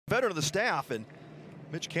letter to the staff, and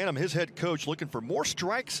Mitch Canham, his head coach, looking for more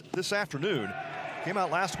strikes this afternoon. Came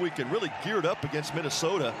out last week and really geared up against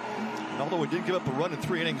Minnesota. And although he did give up a run in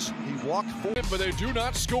 3 innings, he walked 4. But they do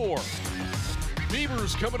not score.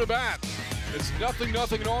 Beavers coming to bat. It's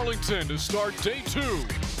 0-0 in Arlington to start day 2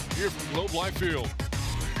 here from Globe Life Field.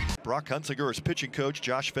 Brock Hunsinger is pitching coach.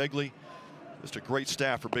 Josh Fegley, just a great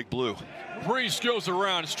staff for Big Blue. Breeze goes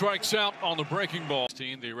around, strikes out on the breaking ball.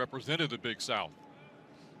 Team, they represented the Big South.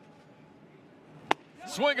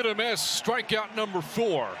 Swing and a miss, strikeout number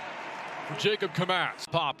 4 for Jacob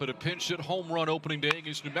Kamatz. Pop at a pinch hit home run opening day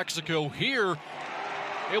against New Mexico. Here,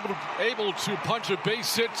 able to punch a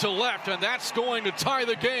base hit to left, and that's going to tie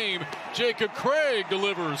the game. Jacob Craig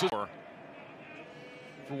delivers. For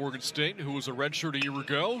Oregon State, who was a redshirt a year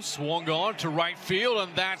ago, swung on to right field,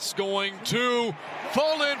 and that's going to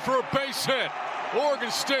fall in for a base hit. Oregon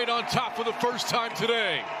State on top for the first time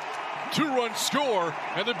today. 2-run score,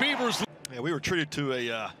 and the Beavers. Yeah, we were treated to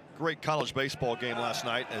a great college baseball game last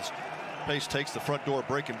night as Pace takes the front door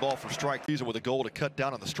breaking ball for strike season with a goal to cut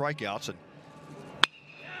down on the strikeouts. And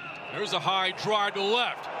there's a high drive to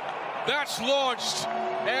left. That's launched,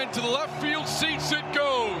 and to the left field seats it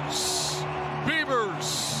goes.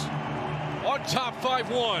 Beavers on top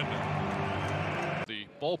 5-1. The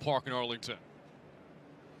ballpark in Arlington.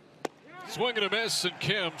 Swing and a miss, and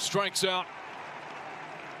Kim strikes out.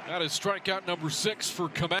 That is strikeout number 6 for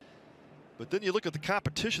Kamatz. But then you look at the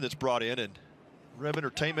competition that's brought in, and Rev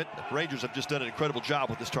Entertainment, the Rangers have just done an incredible job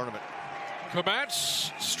with this tournament.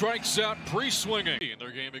 Kamatz strikes out pre-swinging in their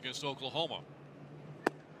game against Oklahoma.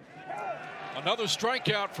 Another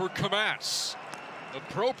strikeout for Kamatz.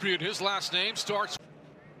 Appropriate, his last name starts.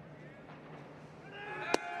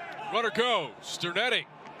 Runner goes. Sternetti,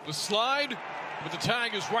 the slide, but the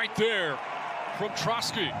tag is right there from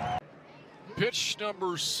Trotsky. Pitch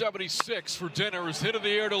number 76 for Denner is hit in the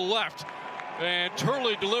air to left, and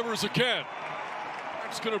Turley delivers again.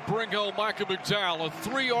 That's going to bring home Micah McDowell, a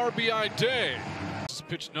 3 RBI day. This is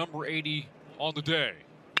pitch number 80 on the day.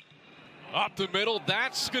 Up the middle,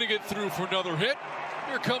 that's going to get through for another hit.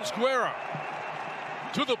 Here comes Guerra.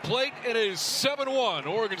 To the plate, it is 7-1,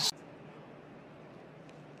 Oregon State.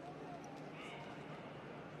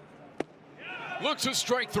 Looks at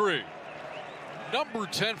strike 3. Number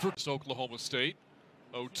 10 for Oklahoma State.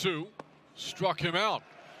 0-2. Struck him out.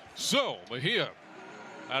 So, Mejia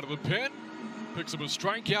out of the pen. Picks up a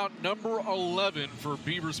strikeout number 11 for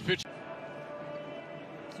Beavers pitch.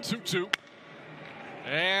 2-2.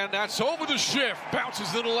 And that's over the shift.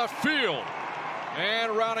 Bounces into left field.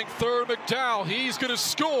 And rounding third, McDowell. He's going to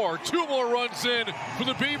score. 2 more runs in for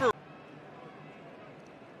the Beavers.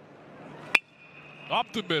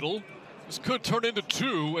 Up the middle. This could turn into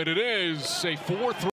 2, and it is a 4-3.